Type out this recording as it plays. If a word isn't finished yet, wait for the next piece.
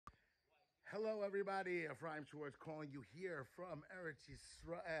Hello, everybody. Ephraim Schwartz calling you here from Eretz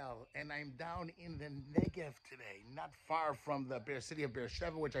Yisrael, and I'm down in the Negev today, not far from the city of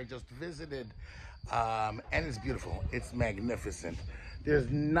Beersheba, which I just visited, and it's beautiful. It's magnificent. There's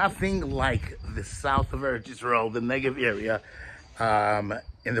nothing like the south of Eretz Yisrael, the Negev area,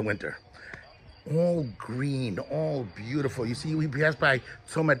 in the winter. All green, all beautiful. You see, we passed by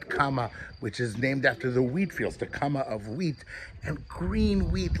Tzomet Kama, which is named after the wheat fields, the Kama of wheat, and green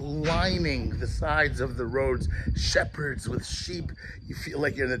wheat lining the sides of the roads, shepherds with sheep. You feel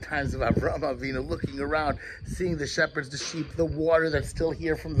like you're in the times of Avraham Avinu, looking around, seeing the shepherds, the sheep, the water that's still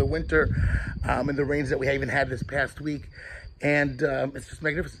here from the winter, and the rains that we even had this past week. And it's just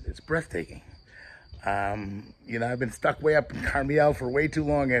magnificent. It's breathtaking. I've been stuck way up in Carmiel for way too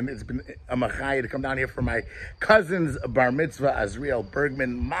long, and it's been a machaya to come down here for my cousin's bar mitzvah, Azriel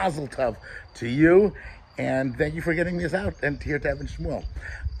Bergman. Mazel tov to you, and thank you for getting this out and here to Evan Shmuel.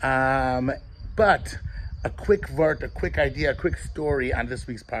 But a quick vart, a quick idea, a quick story on this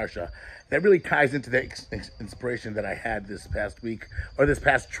week's Parsha that really ties into the inspiration that I had this past week, or this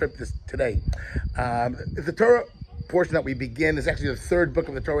past trip today. The Torah portion that we begin is actually the third book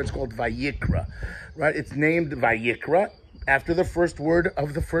of the Torah. It's called Vayikra, right? It's named Vayikra after the first word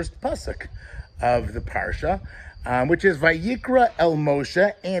of the first pasuk of the Parsha, which is Vayikra el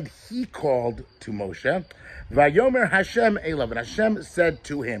Moshe, and he called to Moshe. Vayomer Hashem elav, and Hashem said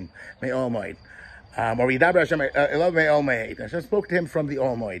to him, Me'ol Moed, or Yidaber Hashem elav Me'ol Moed. Hashem spoke to him from the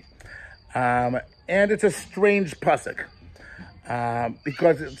Ol Moed, and it's a strange pasuk.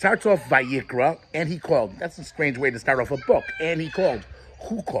 Because it starts off Vayikra, and he called. That's a strange way to start off a book. And he called.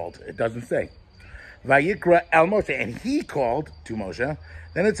 Who called? It doesn't say. Vayikra el Moshe, and he called to Moshe.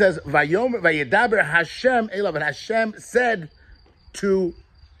 Then it says, Vayedaber Hashem elav, and Hashem said to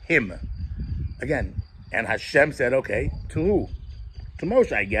him. Again, and Hashem said, okay, to who? To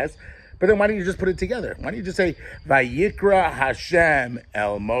Moshe, I guess. But then why don't you just put it together? Why don't you just say, Vayikra Hashem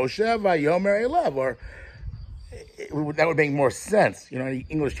el Moshe, Vayomer elav, or that would make more sense. Any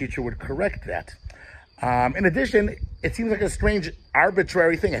English teacher would correct that. In addition, it seems like a strange,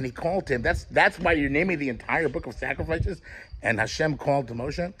 arbitrary thing. And he called to him. That's why you're naming the entire book of sacrifices. And Hashem called to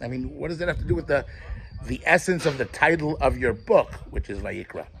Moshe. I mean, what does that have to do with the essence of the title of your book, which is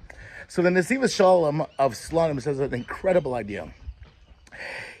Vayikra? So the Nesiv Shalom of Slonim says an incredible idea.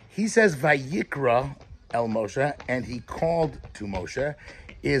 He says Vayikra el Moshe, and he called to Moshe,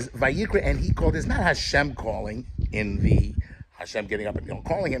 is Vayikra, and he called, is not Hashem calling in the Hashem getting up and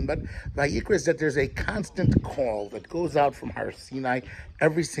calling him, but Vayikra is that there's a constant call that goes out from Har Sinai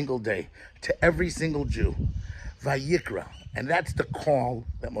every single day to every single Jew. Vayikra, and that's the call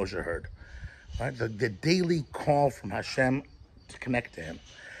that Moshe heard, right? The daily call from Hashem to connect to him.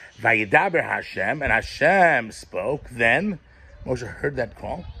 Vayedaber Hashem, and Hashem spoke. Then Moshe heard that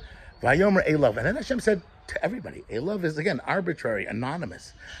call. Vayomer elav, and then Hashem said to everybody. Elav is, again, arbitrary,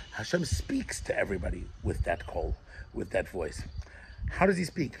 anonymous. Hashem speaks to everybody with that call, with that voice. How does he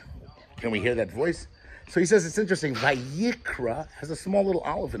speak? Can we hear that voice? So he says it's interesting. Vayikra has a small little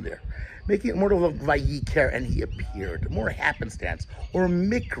olive in there, making it more of a Vayiker, and he appeared. More happenstance. Or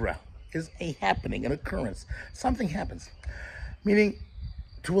Mikra is a happening, an occurrence. Something happens. Meaning,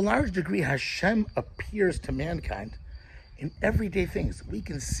 to a large degree, Hashem appears to mankind in everyday things. We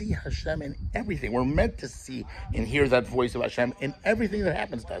can see Hashem in everything. We're meant to see and hear that voice of Hashem in everything that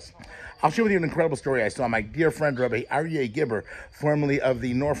happens to us. I'll share with you an incredible story I saw. My dear friend, Rabbi Aryeh Gibber, formerly of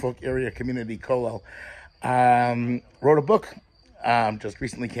the Norfolk area community Kollel, wrote a book, just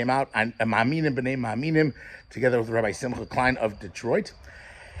recently came out, on Ma'aminim B'nai Ma'aminim, together with Rabbi Simcha Klein of Detroit.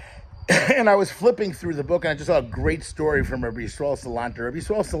 And I was flipping through the book, and I just saw a great story from Reb Yisrael Salanter. Reb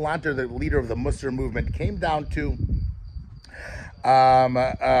Yisrael Salanter, the leader of the Musar movement, came down to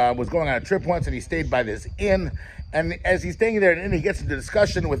was going on a trip once, and he stayed by this inn. And as he's staying there in the inn, he gets into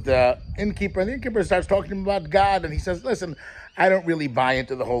discussion with the innkeeper, and the innkeeper starts talking to him about God. And he says, listen, I don't really buy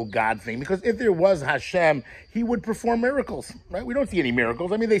into the whole God thing, because if there was Hashem, he would perform miracles, right? We don't see any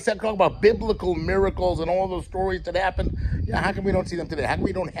miracles. I mean, they talk about biblical miracles and all those stories that happened. Yeah, how come we don't see them today? How come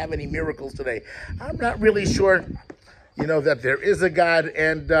we don't have any miracles today? I'm not really sure, that there is a God,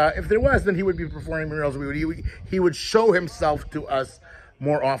 and if there was, then he would be performing miracles. He would show himself to us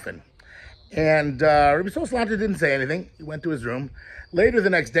more often. And Rabbi Yisrael Salanter didn't say anything. He went to his room. Later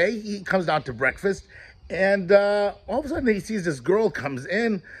the next day, he comes down to breakfast, and all of a sudden he sees this girl comes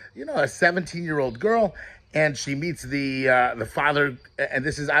in, a 17-year-old girl, and she meets the father, and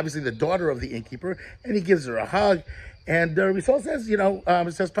this is obviously the daughter of the innkeeper, and he gives her a hug. And Rabbi Yisrael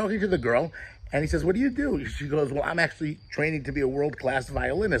says, says talking to the girl, And he says, what do you do? She goes, well, I'm actually training to be a world-class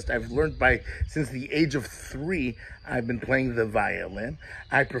violinist. I've learned since the age of 3, I've been playing the violin.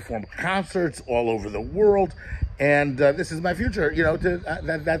 I perform concerts all over the world, and this is my future.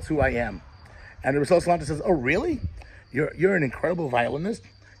 That's who I am. And Reb Yisrael Salanter says, oh, really? You're an incredible violinist?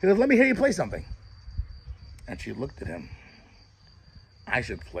 He goes, let me hear you play something. And she looked at him. I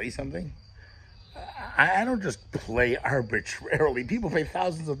should play something? I don't just play arbitrarily. People pay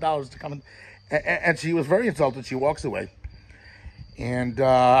thousands of dollars to come in. And she was very insulted. She walks away. And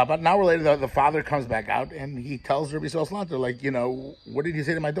about an hour later, the father comes back out, and he tells Reb Yisrael Salanter, what did you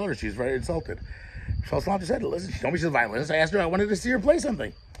say to my daughter? She's very insulted. Yisrael Salanter said, listen, she told me she's a violinist. I asked her, I wanted to see her play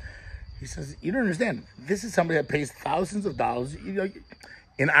something. He says, you don't understand. This is somebody that pays thousands of dollars,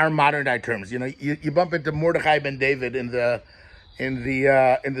 in our modern day terms. You bump into Mordechai ben David in the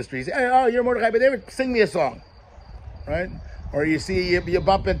streets. Hey, oh, you're Mordechai ben David? Sing me a song, right? Or you see, you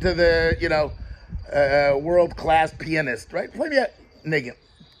bump into the, world-class pianist, right? Play me a niggin.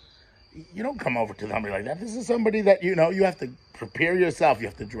 You don't come over to somebody like that. This is somebody that, you have to prepare yourself. You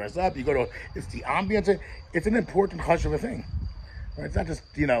have to dress up. It's the ambience. It's an important hush of a thing. Right? It's not just,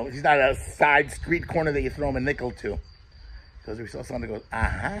 he's not a side street corner that you throw him a nickel to. Because we saw somebody goes,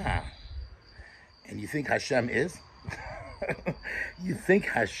 aha. And you think Hashem is? You think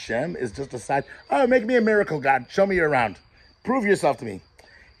Hashem is just a side? Oh, make me a miracle, God. Show me you're around. Prove yourself to me.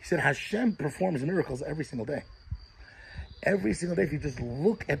 He said Hashem performs miracles every single day. Every single day. If you just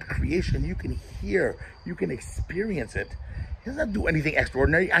look at creation, you can hear, you can experience it. He does not do anything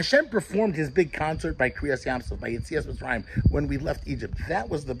extraordinary. Hashem performed his big concert by Kriyas Yamsuf, by Yetzias Mitzrayim, when we left Egypt. That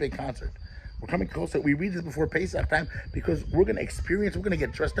was the big concert. We're coming closer. We read this before Pesach time because we're going to experience, we're going to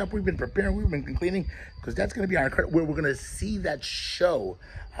get dressed up. We've been preparing, we've been cleaning, because that's going to be our incredible, where we're going to see that show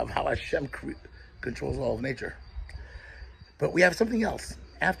of how Hashem controls all of nature. But we have something else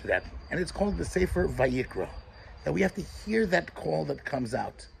after that, and it's called the Sefer Vayikra. That we have to hear that call that comes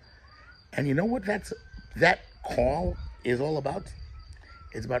out. And you know what that call is all about?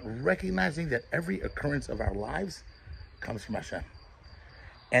 It's about recognizing that every occurrence of our lives comes from Hashem.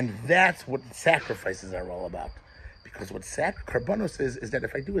 And that's what sacrifices are all about. Because what karbanos is that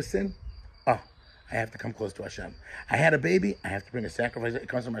if I do a sin, I have to come close to Hashem. I had a baby, I have to bring a sacrifice, it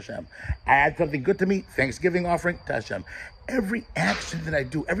comes from Hashem. I had something good to me, Thanksgiving offering to Hashem. Every action that I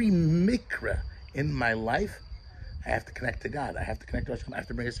do, every mikra in my life, I have to connect to God. I have to connect to Hashem. I have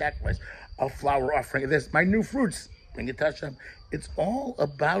to bring a sacrifice, a flower offering. This, my new fruits, bring it to Hashem. It's all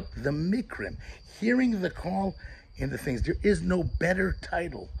about the mikrim, hearing the call in the things. There is no better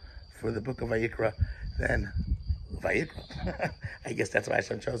title for the book of Vayikra than Vayikra. I guess that's why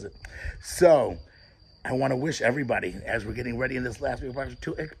Hashem chose it. So I want to wish everybody, as we're getting ready in this last week of Parsha,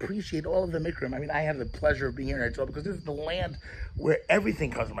 to appreciate all of the mikrim. I mean, I have the pleasure of being here in Israel because this is the land where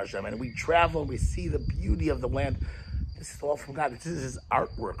everything comes from Hashem, and we travel and we see the beauty of the land. This is all from God. This is His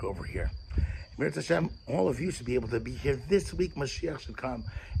artwork over here. Mirz Hashem, all of you should be able to be here this week. Mashiach should come,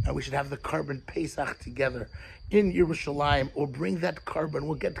 and we should have the carbon Pesach together in Yerushalayim, or bring that carbon.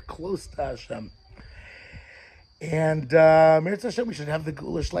 We'll get close to Hashem. And Mirz Hashem, we should have the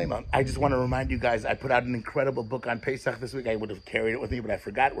Gula Shlema. I just want to remind you guys, I put out an incredible book on Pesach this week. I would have carried it with me, but I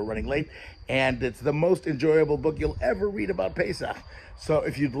forgot. We're running late. And it's the most enjoyable book you'll ever read about Pesach. So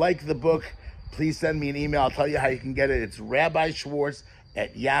if you'd like the book, please send me an email. I'll tell you how you can get it. It's Rabbi Schwartz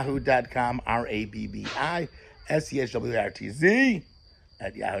at yahoo.com, RABBI SCHWARTZ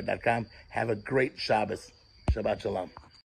at yahoo.com. Have a great Shabbos. Shabbat Shalom.